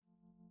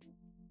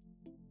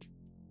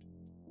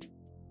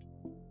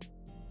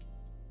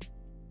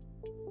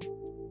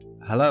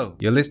Hello,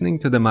 you're listening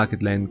to the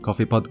Market Lane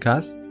Coffee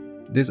Podcast.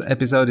 This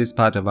episode is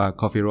part of our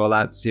coffee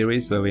rollout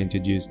series where we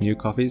introduce new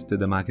coffees to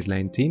the Market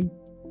Lane team.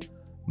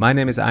 My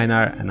name is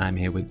Einar and I'm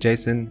here with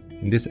Jason.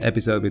 In this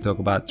episode we talk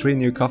about 3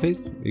 new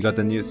coffees. We got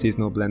a new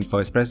seasonal blend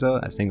for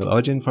espresso, a single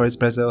origin for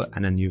espresso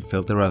and a new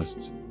filter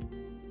roast.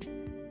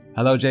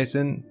 Hello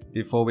Jason.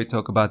 Before we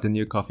talk about the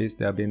new coffees,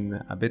 there have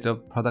been a bit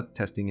of product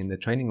testing in the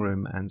training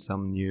room and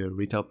some new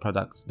retail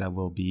products that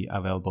will be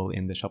available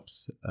in the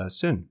shops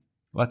soon.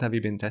 What have you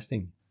been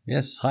testing?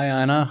 Yes. Hi,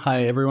 Einar.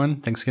 Hi, everyone.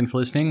 Thanks again for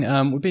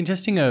listening. We've been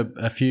testing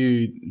a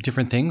few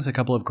different things, a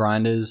couple of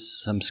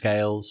grinders, some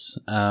scales.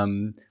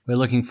 We're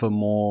looking for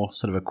more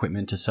sort of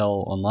equipment to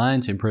sell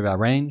online to improve our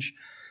range.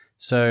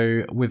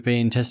 So we've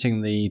been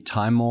testing the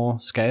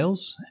Timemore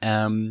scales.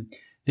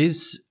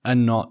 These are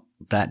not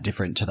that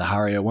different to the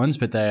Hario ones,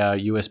 but they are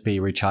USB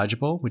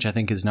rechargeable, which I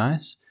think is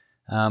nice.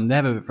 They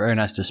have a very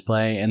nice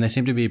display and they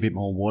seem to be a bit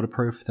more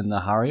waterproof than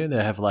the Hario.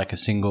 They have like a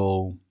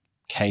single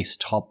case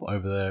top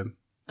over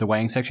the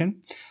weighing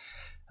section.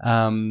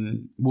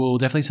 We'll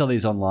definitely sell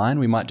these online.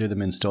 We might do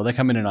them in store. They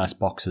come in a nice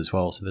box as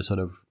well, so they're sort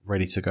of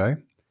ready to go.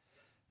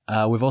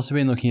 We've also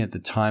been looking at the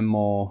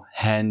Timemore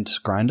hand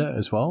grinder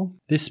as well.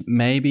 This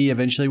maybe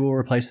eventually will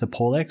replace the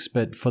Paulex,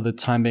 but for the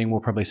time being, we'll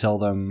probably sell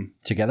them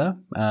together.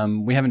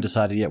 We haven't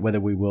decided yet whether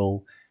we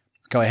will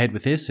go ahead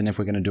with this and if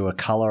we're going to do a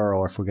color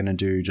or if we're going to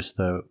do just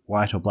the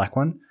white or black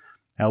one.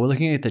 We're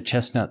looking at the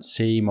Chestnut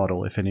C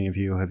model, if any of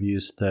you have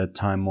used the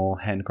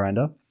Timemore hand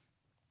grinder.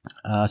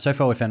 So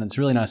far we found it's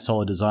a really nice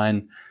solid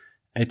design.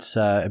 It's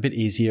a bit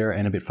easier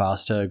and a bit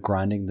faster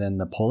grinding than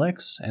the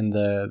Paulex, and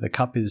the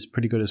cup is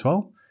pretty good as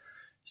well.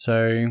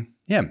 So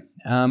yeah,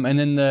 and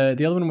then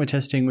the other one we're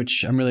testing,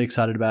 which I'm really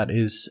excited about,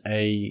 is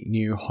a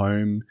new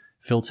home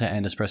filter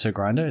and espresso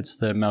grinder. It's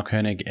the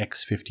Mahlkönig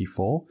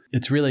X54.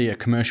 It's really a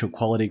commercial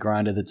quality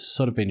grinder that's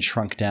sort of been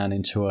shrunk down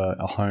into a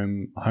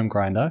home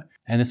grinder,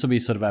 and this will be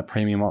sort of our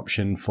premium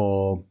option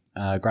for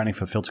grinding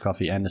for filter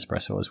coffee and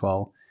espresso as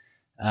well.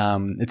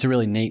 It's a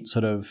really neat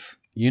sort of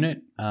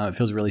unit. It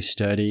feels really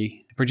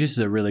sturdy. It produces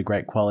a really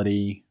great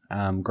quality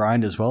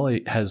grind as well.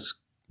 It has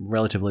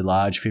relatively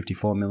large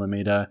 54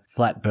 millimeter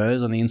flat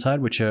burrs on the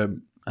inside, which are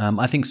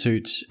I think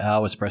suit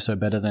our espresso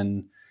better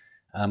than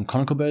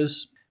conical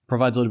burrs.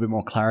 Provides a little bit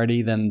more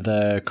clarity than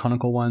the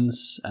conical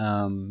ones.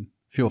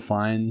 Fewer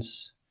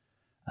fines.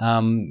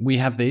 We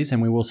have these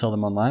and we will sell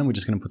them online. We're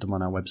just going to put them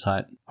on our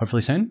website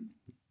hopefully soon.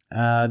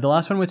 The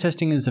last one we're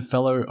testing is the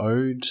Fellow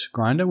Ode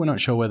grinder. We're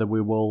not sure whether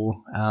we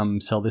will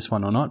sell this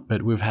one or not,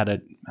 but we've had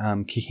it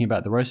kicking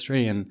about the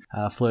roastery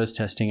and Fleur's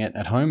testing it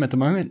at home at the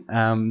moment.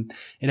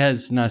 It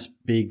has nice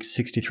big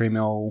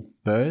 63mm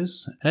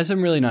burrs. It has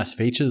some really nice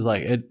features.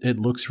 Like it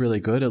looks really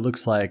good. It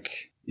looks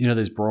like, you know,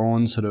 those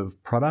Braun sort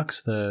of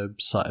products, the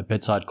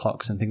bedside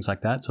clocks and things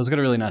like that. So it's got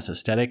a really nice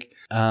aesthetic.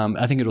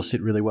 I think it'll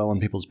sit really well on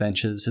people's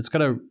benches. It's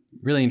got a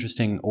really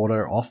interesting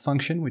auto off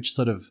function, which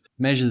sort of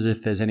measures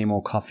if there's any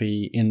more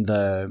coffee in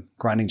the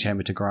grinding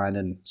chamber to grind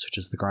and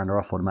switches the grinder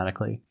off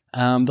automatically.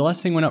 The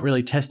last thing we're not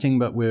really testing,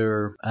 but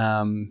we're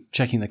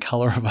checking the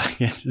color of, I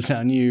guess, is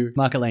our new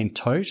Market Lane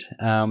tote.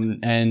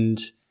 And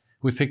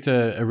we've picked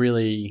a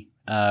really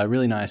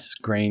nice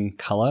green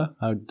color.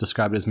 I would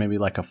describe it as maybe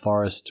like a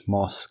forest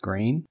moss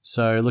green.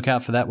 So look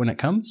out for that when it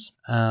comes.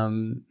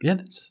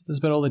 That's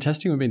about all the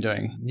testing we've been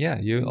doing. Yeah,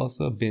 you've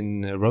also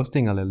been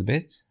roasting a little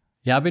bit.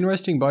 Yeah, I've been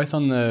roasting both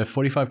on the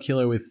 45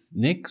 kilo with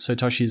Nick. So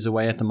Toshi's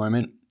away at the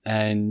moment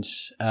and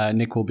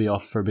Nick will be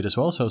off for a bit as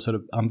well. So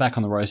I'm back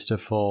on the roaster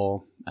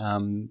for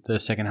the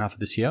second half of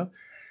this year,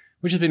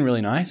 which has been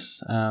really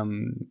nice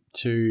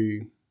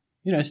to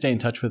stay in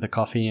touch with the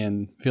coffee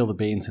and feel the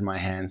beans in my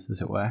hands, as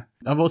it were.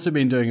 I've also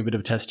been doing a bit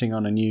of testing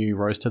on a new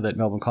roaster that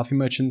Melbourne Coffee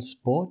Merchants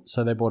bought.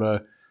 So they bought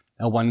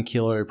a 1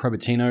 kilo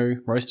Probertino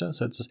roaster.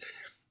 So it's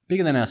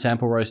bigger than our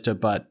sample roaster,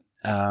 but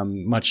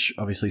much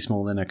obviously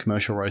smaller than a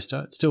commercial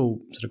roaster. It's still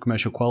sort of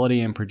commercial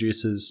quality and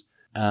produces,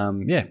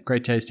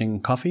 great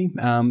tasting coffee.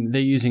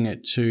 They're using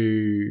it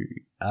to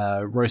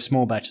roast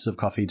small batches of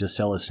coffee to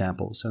sell as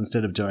samples. So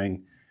instead of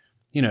doing,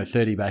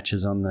 30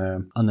 batches on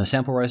the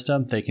sample roaster,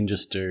 they can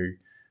just do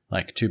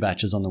like 2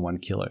 batches on the 1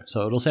 kilo.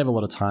 So it'll save a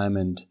lot of time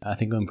and I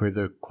think it'll improve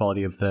the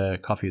quality of the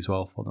coffee as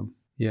well for them.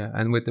 Yeah,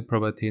 and with the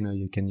Probertino,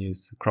 you can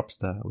use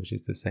Cropster, which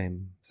is the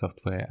same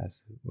software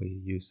as we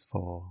use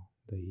for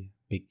the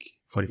big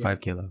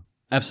 45 kilo.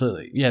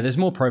 Absolutely. Yeah, there's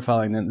more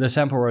profiling. The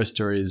sample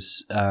roaster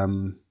is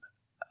very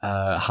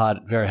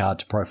hard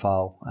to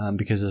profile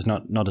because there's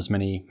not as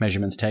many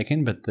measurements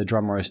taken, but the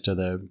drum roaster,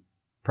 the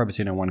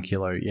Probertino 1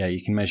 kilo, yeah,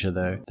 you can measure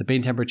the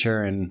bean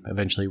temperature and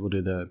eventually we'll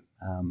do the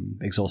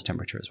exhaust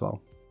temperature as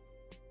well.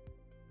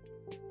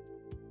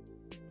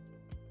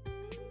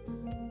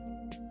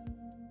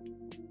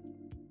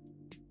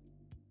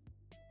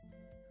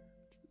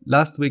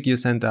 Last week you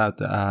sent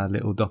out a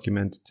little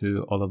document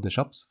to all of the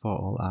shops for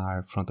all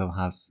our front of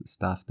house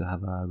staff to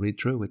have a read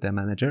through with their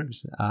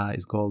managers.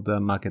 It's called the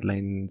Market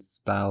Lane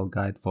Style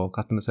Guide for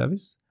Customer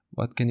Service.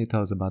 What can you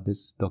tell us about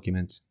this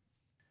document?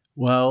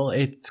 Well,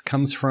 it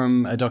comes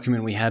from a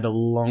document we had a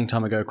long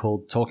time ago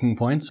called Talking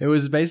Points. It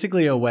was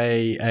basically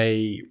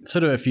a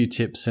sort of a few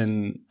tips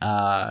and,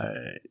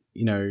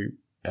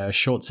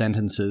 short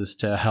sentences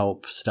to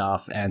help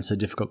staff answer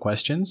difficult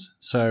questions.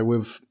 So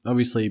we've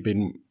obviously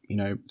been,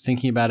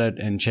 thinking about it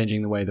and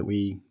changing the way that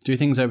we do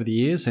things over the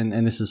years.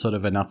 And this is sort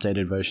of an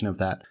updated version of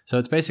that. So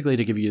it's basically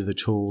to give you the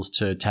tools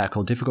to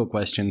tackle difficult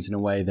questions in a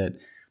way that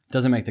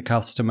doesn't make the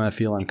customer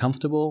feel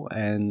uncomfortable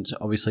and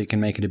obviously can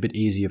make it a bit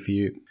easier for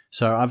you.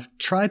 So I've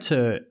tried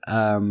to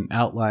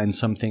outline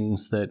some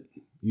things that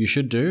you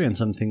should do and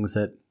some things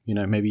that,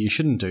 maybe you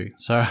shouldn't do.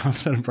 So I've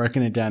sort of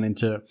broken it down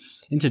into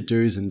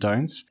do's and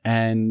don'ts.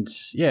 And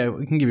yeah,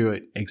 we can give you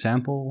an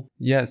example.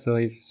 Yeah, so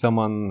if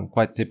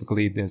quite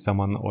typically there's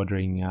someone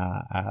ordering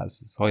a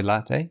soy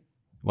latte,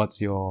 what's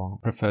your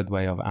preferred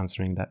way of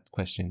answering that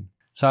question?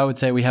 So I would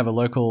say we have a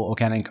local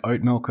organic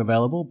oat milk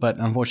available, but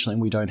unfortunately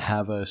we don't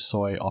have a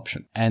soy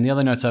option. And the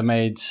other notes I've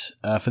made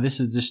for this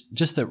is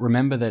just that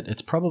remember that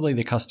it's probably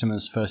the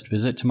customer's first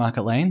visit to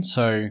Market Lane.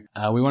 So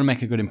we want to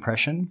make a good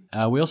impression.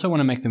 We also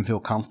want to make them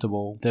feel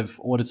comfortable. They've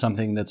ordered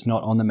something that's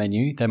not on the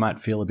menu. They might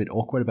feel a bit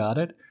awkward about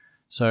it.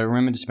 So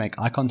remember to make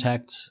eye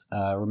contact,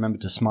 remember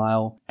to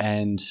smile,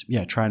 and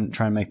try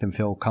and make them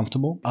feel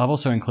comfortable. I've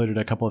also included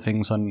a couple of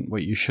things on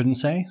what you shouldn't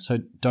say. So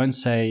don't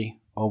say,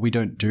 "Oh, we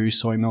don't do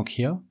soy milk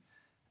here."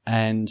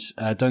 And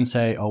don't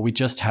say, "Oh, we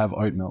just have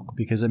oat milk,"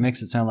 because it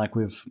makes it sound like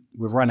we've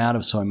run out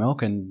of soy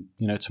milk, and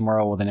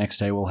tomorrow or the next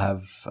day we'll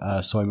have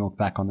soy milk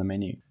back on the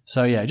menu.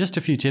 So yeah, just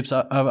a few tips.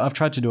 I've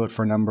tried to do it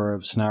for a number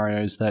of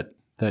scenarios that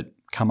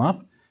come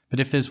up. But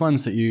if there's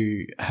ones that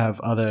you have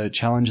other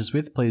challenges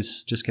with,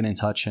 please just get in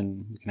touch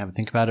and you can have a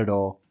think about it,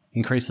 or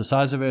increase the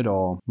size of it,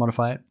 or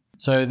modify it.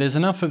 So there's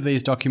enough of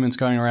these documents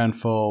going around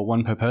for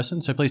one per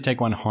person. So please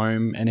take one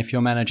home. And if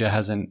your manager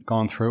hasn't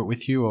gone through it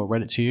with you or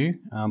read it to you,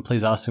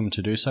 please ask them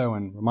to do so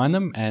and remind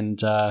them.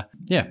 And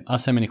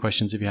ask them any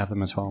questions if you have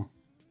them as well.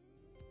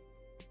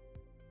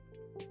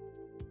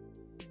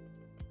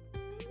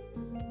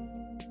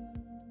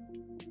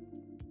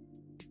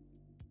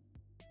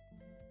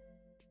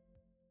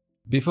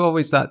 Before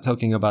we start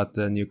talking about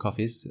the new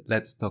coffees,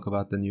 let's talk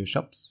about the new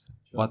shops.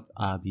 Sure. What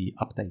are the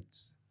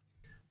updates?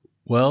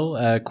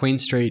 Well, Queen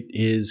Street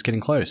is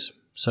getting close.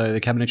 So the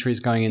cabinetry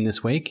is going in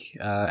this week.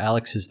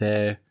 Alex is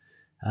there,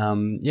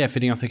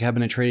 fitting off the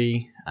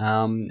cabinetry.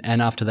 And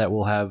after that,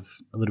 we'll have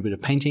a little bit of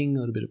painting, a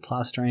little bit of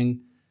plastering.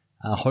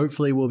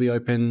 Hopefully, we'll be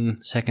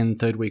open 2nd,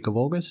 3rd week of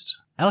August.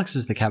 Alex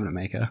is the cabinet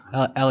maker.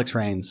 Alex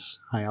Rains.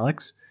 Hi,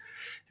 Alex,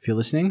 if you're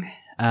listening.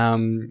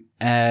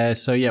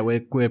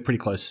 We're pretty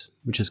close,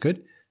 which is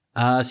good.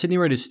 Sydney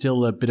Road is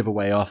still a bit of a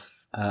way off.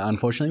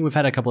 Unfortunately, we've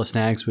had a couple of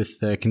snags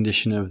with the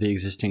condition of the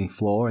existing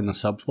floor and the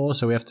subfloor,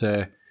 so we have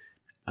to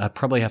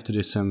probably have to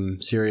do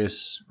some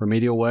serious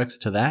remedial works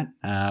to that.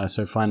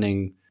 So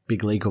finding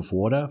big leak of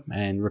water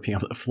and ripping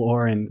up the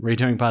floor and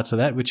redoing parts of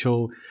that, which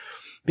will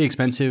be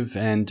expensive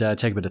and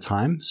take a bit of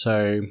time.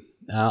 So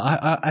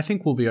I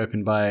think we'll be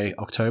open by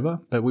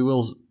October, but we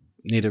will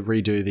need to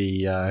redo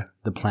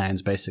the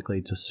plans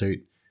basically to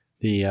suit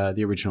the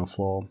original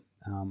floor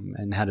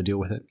and how to deal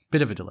with it.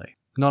 Bit of a delay.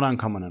 Not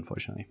uncommon,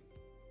 unfortunately.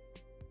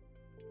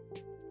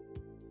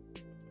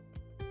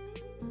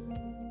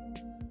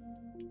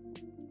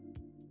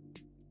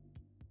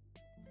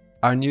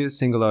 Our new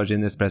single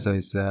origin espresso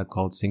is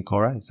called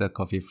Syncora. It's a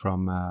coffee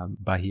from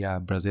Bahia,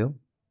 Brazil.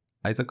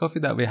 It's a coffee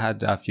that we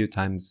had a few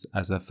times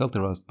as a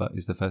filter roast, but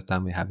it's the first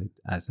time we have it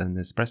as an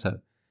espresso.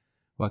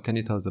 What can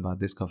you tell us about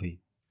this coffee?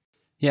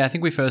 Yeah, I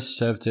think we first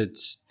served it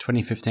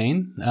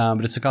 2015,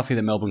 but it's a coffee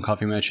that Melbourne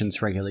Coffee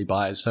Merchants regularly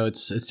buys, so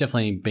it's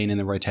definitely been in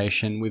the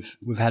rotation.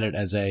 We've had it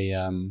as a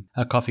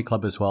coffee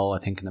club as well, I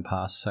think, in the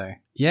past. So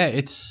yeah,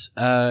 it's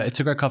a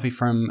great coffee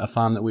from a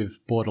farm that we've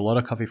bought a lot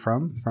of coffee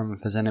from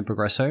Fazenda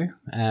Progresso,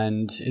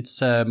 and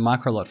it's a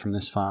micro lot from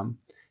this farm,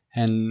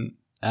 and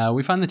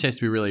we find the taste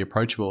to be really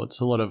approachable. It's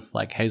a lot of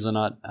like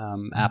hazelnut,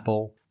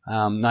 apple.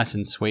 Nice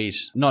and sweet,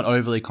 not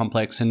overly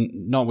complex and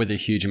not with a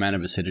huge amount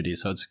of acidity.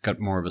 So it's got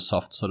more of a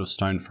soft sort of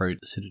stone fruit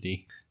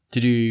acidity.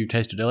 Did you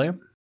taste it earlier?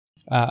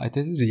 I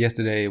tasted it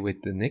yesterday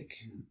with Nick.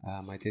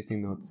 My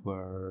tasting notes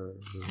were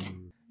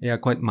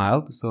quite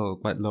mild, so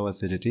quite low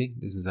acidity.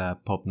 This is a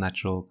Pop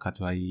Natural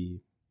Katuai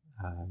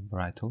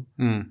varietal.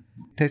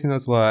 Tasting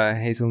notes were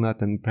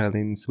hazelnut and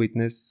praline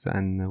sweetness,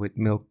 and with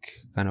milk,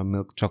 kind of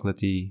milk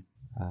chocolatey.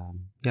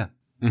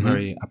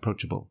 Very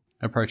approachable.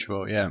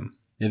 Approachable, yeah.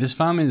 Yeah, this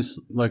farm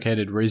is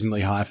located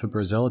reasonably high for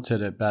Brazil. It's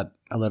at about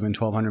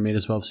 1,100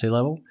 meters above sea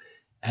level.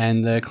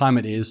 And the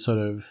climate is sort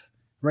of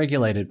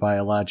regulated by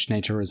a large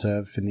nature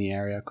reserve in the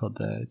area called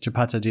the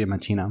Chapada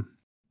Diamantina.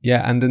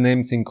 Yeah, and the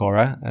name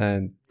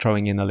Syncora,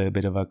 throwing in a little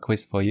bit of a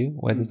quiz for you.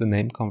 Where does the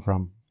name come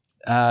from?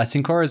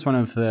 Syncora is one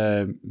of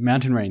the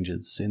mountain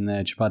ranges in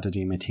the Chapada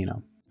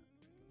Diamantina.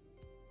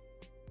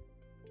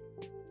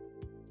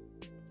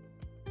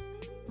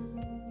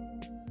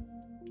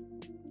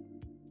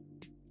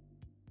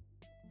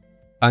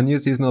 Our new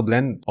seasonal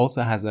blend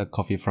also has a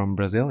coffee from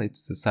Brazil.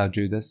 It's São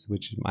Judas,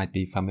 which you might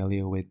be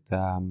familiar with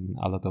a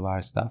lot of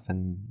our staff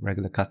and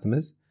regular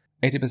customers.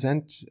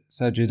 80%.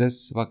 So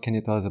Judas, what can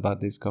you tell us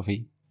about this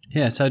coffee?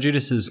 Yeah, so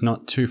Judas is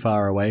not too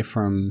far away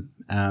from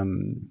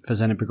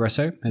Fazenda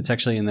Progresso. It's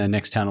actually in the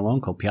next town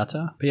along called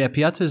Piazza. But yeah,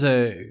 Piazza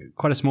is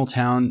quite a small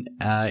town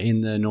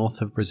in the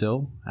north of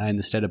Brazil, in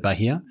the state of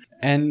Bahia.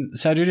 And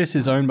São Judas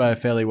is owned by a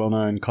fairly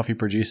well-known coffee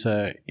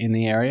producer in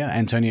the area,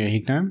 Antonio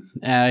Higno.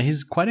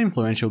 He's quite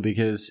influential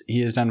because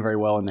he has done very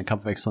well in the Cup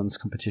of Excellence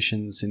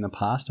competitions in the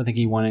past. I think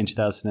he won in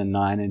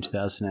 2009 and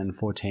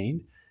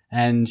 2014.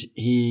 And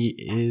he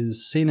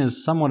is seen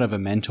as somewhat of a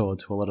mentor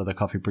to a lot of the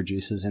coffee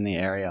producers in the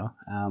area.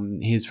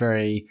 He's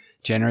very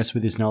generous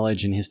with his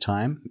knowledge and his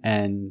time,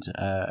 and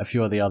a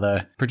few of the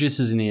other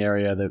producers in the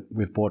area that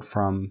we've bought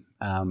from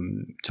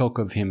talk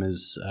of him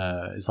as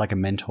like a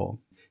mentor.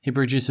 He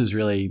produces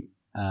really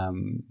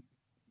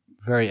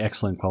very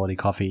excellent quality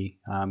coffee.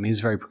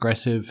 He's very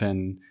progressive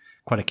and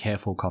quite a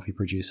careful coffee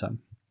producer.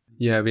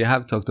 Yeah, we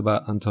have talked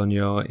about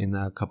Antonio in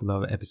a couple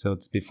of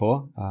episodes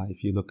before.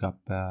 If you look up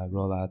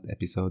Rollout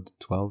episode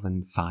 12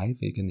 and 5,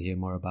 you can hear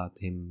more about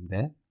him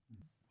there.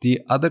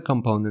 The other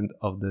component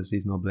of the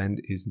seasonal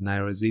blend is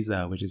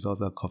Nyroziza, which is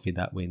also a coffee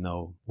that we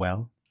know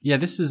well. Yeah,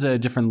 this is a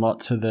different lot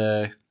to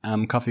the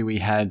coffee we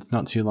had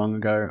not too long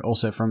ago,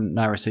 also from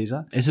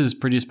Nyroziza. This is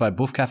produced by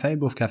Buff Cafe.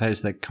 Buff Cafe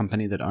is the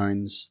company that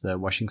owns the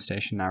washing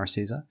station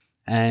Nyroziza.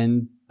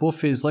 And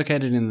Buff is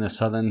located in the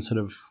southern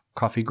sort of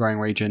coffee growing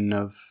region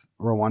of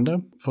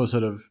Rwanda for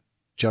sort of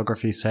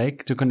geography's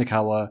sake.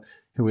 Tukundakawa,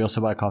 who we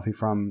also buy coffee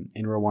from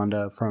in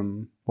Rwanda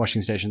from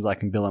washing stations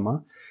like in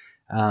Bilima,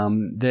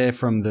 they're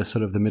from the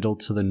sort of the middle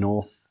to the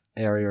north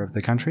area of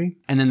the country.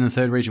 And then the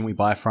third region we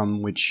buy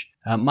from, which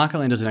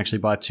Marketland doesn't actually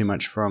buy too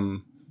much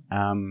from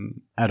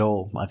at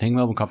all. I think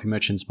Melbourne Coffee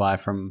Merchants buy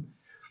from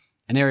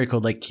an area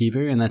called Lake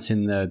Kivu, and that's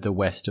in the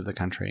west of the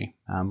country,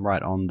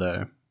 right on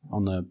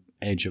the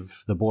edge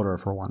of the border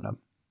of Rwanda.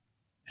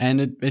 And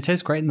it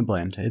tastes great in the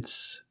blend. It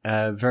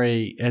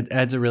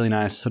adds a really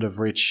nice sort of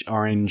rich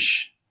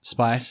orange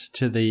spice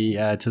to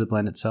the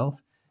blend itself.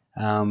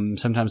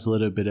 Sometimes a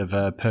little bit of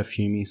a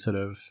perfumey sort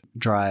of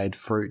dried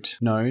fruit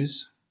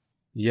nose.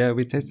 Yeah,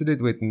 we tasted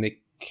it with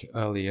Nick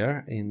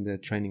earlier in the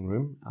training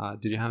room.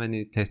 Did you have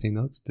any tasting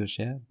notes to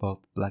share, both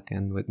black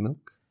and with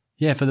milk?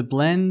 Yeah, for the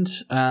blend,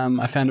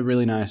 I found a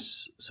really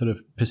nice sort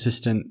of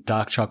persistent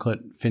dark chocolate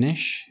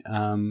finish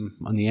on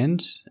the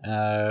end.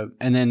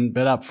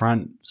 But up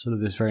front, sort of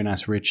this very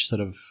nice rich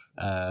sort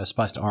of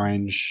spiced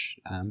orange,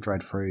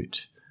 dried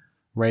fruit,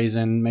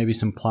 raisin, maybe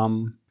some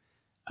plum,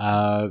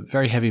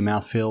 very heavy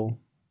mouthfeel.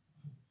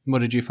 What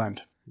did you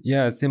find?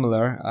 Yeah,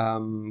 similar.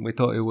 We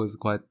thought it was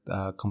quite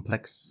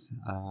complex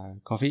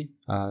coffee,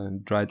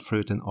 dried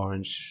fruit and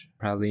orange,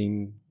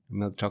 praline,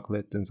 milk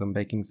chocolate and some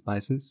baking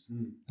spices.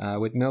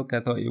 With milk,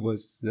 I thought it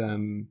was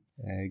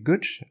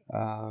good.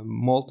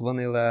 Malt,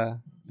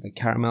 vanilla,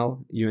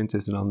 caramel. You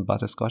insisted on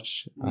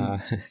butterscotch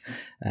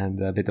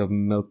and a bit of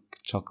milk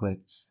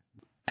chocolate.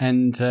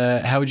 And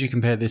how would you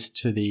compare this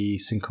to the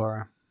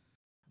Sincora?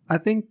 I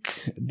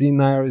think the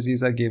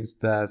Nyroziza gives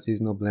the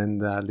seasonal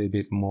blend a little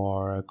bit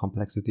more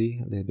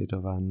complexity, a little bit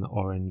of an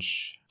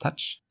orange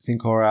touch.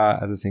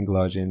 Sincora as a single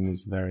origin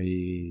is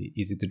very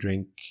easy to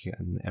drink,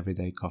 and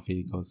everyday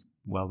coffee goes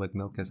well with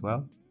milk as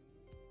well.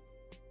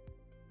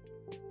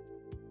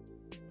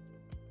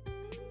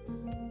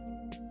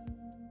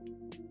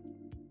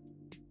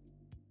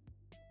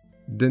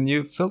 The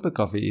new filter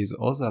coffee is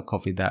also a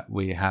coffee that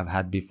we have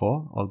had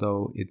before,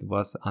 although it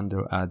was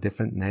under a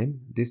different name.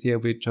 This year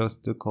we chose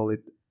to call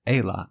it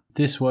Ayla.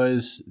 This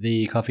was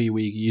the coffee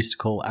we used to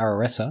call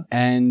Araresa,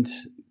 and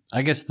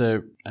I guess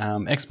the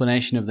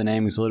explanation of the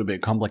name is a little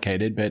bit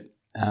complicated, but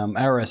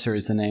Araresa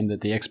is the name that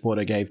the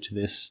exporter gave to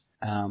this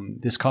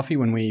coffee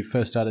when we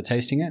first started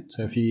tasting it.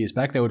 So a few years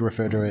back, they would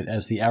refer to it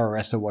as the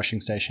Araresa washing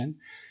station.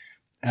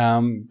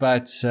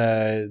 But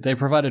they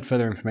provided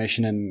further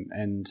information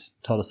and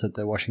told us that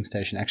the washing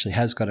station actually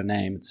has got a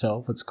name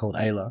itself. It's called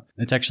Ayla.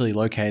 It's actually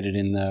located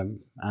in the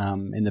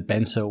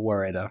Bensa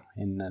Wareda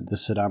in the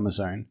Sidama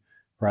zone,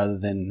 rather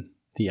than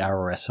the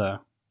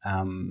Araresa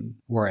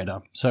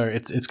Wareda. So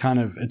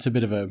it's a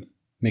bit of a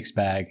mixed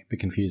bag, a bit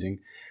confusing.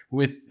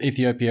 With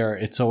Ethiopia,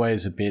 it's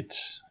always a bit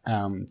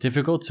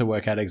difficult to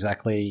work out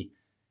exactly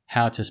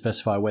how to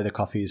specify where the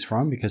coffee is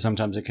from, because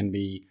sometimes it can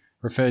be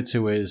referred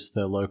to as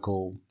the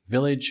local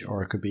village,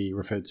 or it could be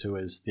referred to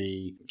as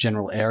the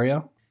general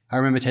area. I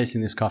remember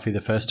tasting this coffee the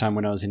first time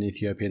when I was in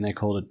Ethiopia, and they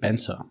called it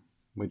Bensa,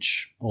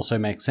 which also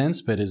makes sense,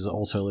 but is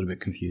also a little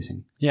bit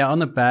confusing. Yeah, on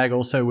the bag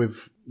also,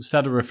 we've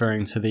started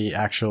referring to the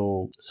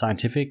actual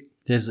scientific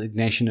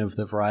designation of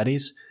the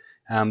varieties.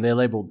 They're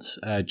labeled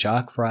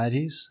JARC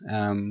varieties,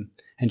 and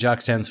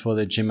JARC stands for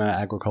the Jimma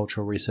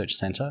Agricultural Research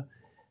Center.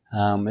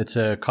 It's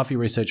a coffee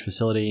research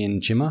facility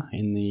in Jimma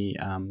in the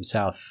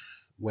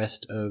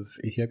southwest of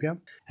Ethiopia,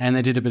 and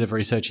they did a bit of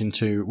research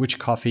into which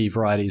coffee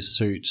varieties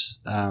suit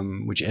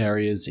which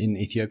areas in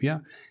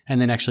Ethiopia,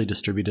 and then actually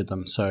distributed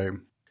them. So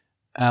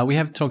we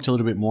have talked a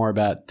little bit more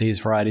about these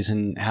varieties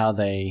and how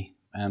they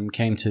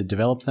came to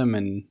develop them,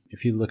 and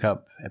if you look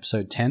up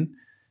episode 10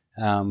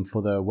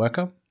 for the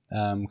worker,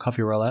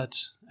 Coffee Rollout,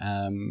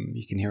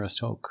 you can hear us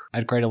talk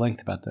at greater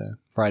length about the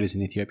varieties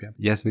in Ethiopia.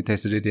 Yes, we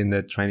tasted it in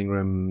the training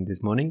room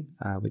this morning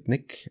with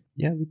Nick.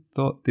 Yeah, we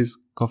thought this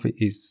coffee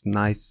is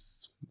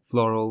nice,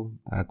 floral,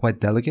 quite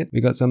delicate.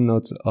 We got some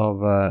notes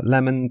of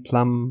lemon,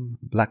 plum,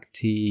 black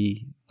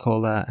tea,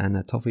 cola, and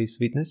a toffee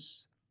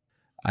sweetness.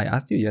 I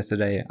asked you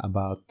yesterday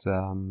about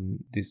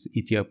this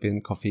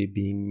Ethiopian coffee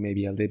being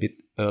maybe a little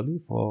bit early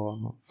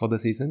for the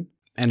season.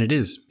 And it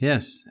is,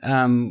 yes.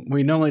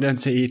 We normally don't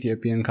see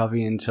Ethiopian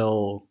coffee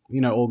until,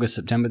 August,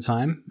 September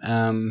time.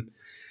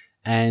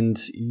 And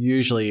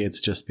usually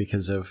it's just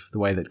because of the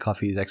way that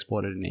coffee is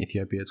exported in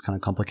Ethiopia. It's kind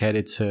of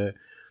complicated to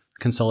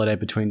consolidate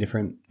between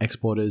different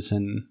exporters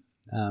and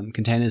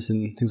containers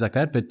and things like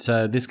that.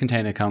 But this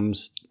container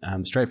comes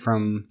straight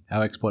from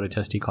our exporter,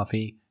 Testy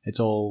Coffee. It's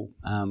all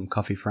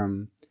coffee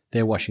from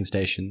their washing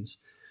stations.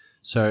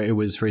 So it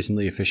was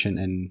reasonably efficient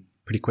and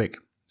pretty quick.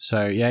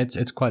 So yeah,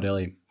 it's quite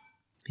early.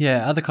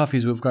 Yeah, other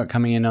coffees we've got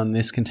coming in on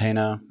this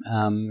container,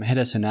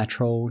 Hedeso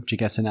Natural,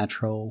 Jigesa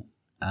Natural,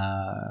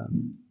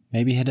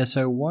 maybe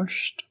Hedeso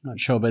Washed, I'm not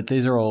sure, but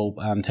these are all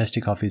Testy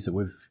coffees that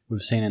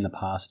we've seen in the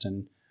past,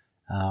 and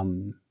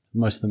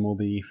most of them will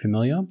be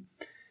familiar.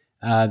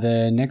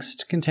 The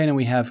next container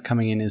we have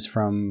coming in is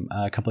from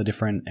a couple of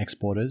different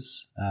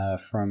exporters,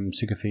 from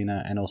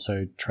Sukafina and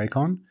also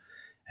Tracon,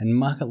 and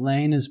Market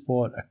Lane has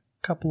bought a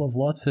couple of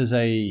lots. There's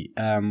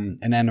an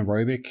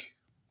anaerobic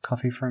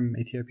coffee from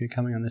Ethiopia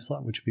coming on this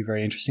lot, which would be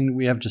very interesting.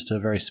 We have just a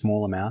very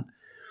small amount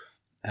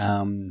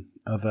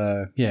of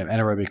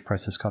anaerobic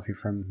processed coffee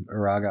from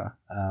Uraga,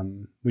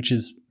 which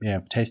is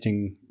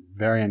tasting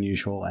very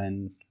unusual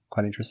and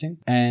quite interesting.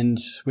 And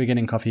we're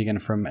getting coffee again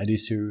from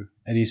Adisu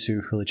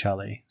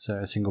Hulichali, so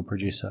a single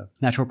producer.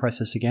 Natural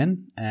process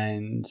again,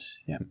 and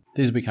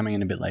these will be coming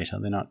in a bit later.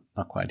 They're not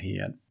quite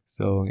here yet.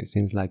 So it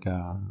seems like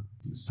a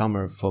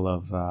summer full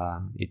of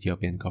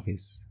Ethiopian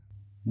coffees.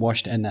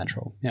 Washed and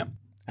natural, yeah.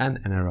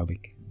 And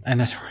anaerobic. And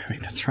anaerobic,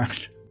 that's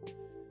right.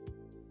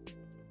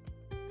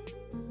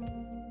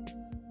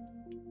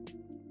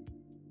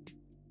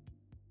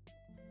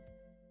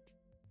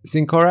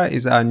 Sincora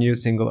is our new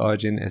single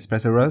origin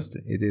espresso roast.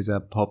 It is a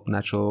pulp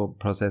natural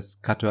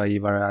processed Catuai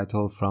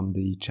varietal from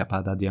the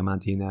Chapada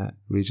Diamantina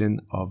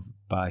region of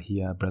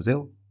Bahia,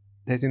 Brazil.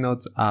 Tasting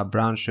notes are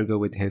brown sugar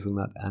with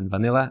hazelnut and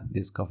vanilla.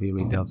 This coffee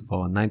retails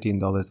for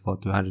 $19 for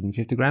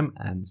 250 gram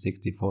and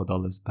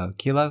 $64 per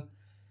kilo.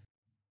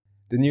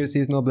 The new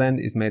seasonal blend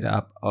is made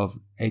up of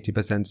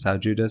 80% Sao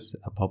Judas,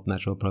 a pulp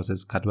natural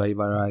processed Catuai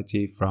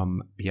variety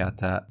from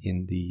Piata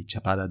in the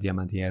Chapada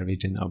Diamantina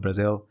region of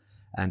Brazil,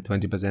 and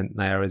 20%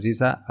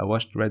 Nyiraziza, a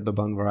washed red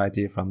bourbon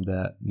variety from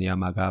the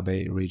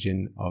Nyamagabe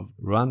region of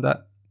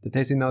Rwanda. The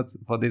tasting notes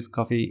for this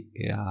coffee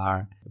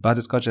are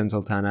butterscotch and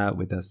sultana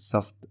with a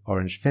soft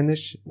orange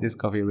finish. This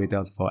coffee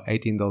retails for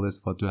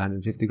 $18 for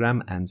 250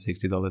 gram and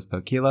 $60 per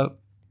kilo.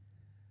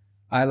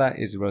 Isla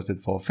is roasted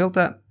for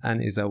filter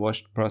and is a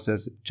washed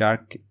processed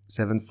Jark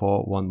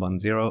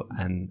 74110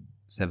 and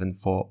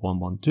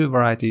 74112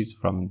 varieties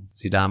from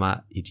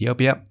Sidama,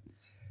 Ethiopia.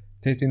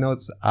 Tasting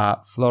notes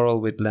are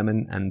floral with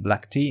lemon and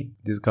black tea.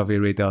 This coffee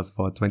retails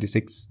for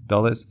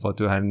 $26 for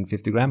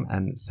 250 gram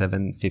and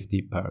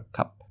 $7.50 per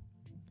cup.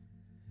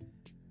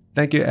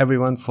 Thank you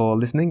everyone for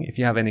listening. If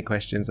you have any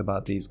questions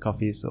about these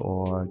coffees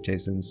or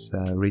Jason's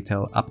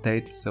retail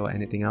updates or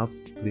anything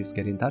else, please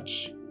get in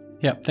touch.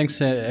 Yeah, thanks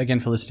again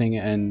for listening,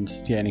 and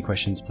any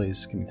questions,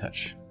 please get in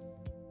touch.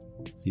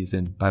 See you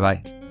soon.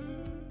 Bye-bye.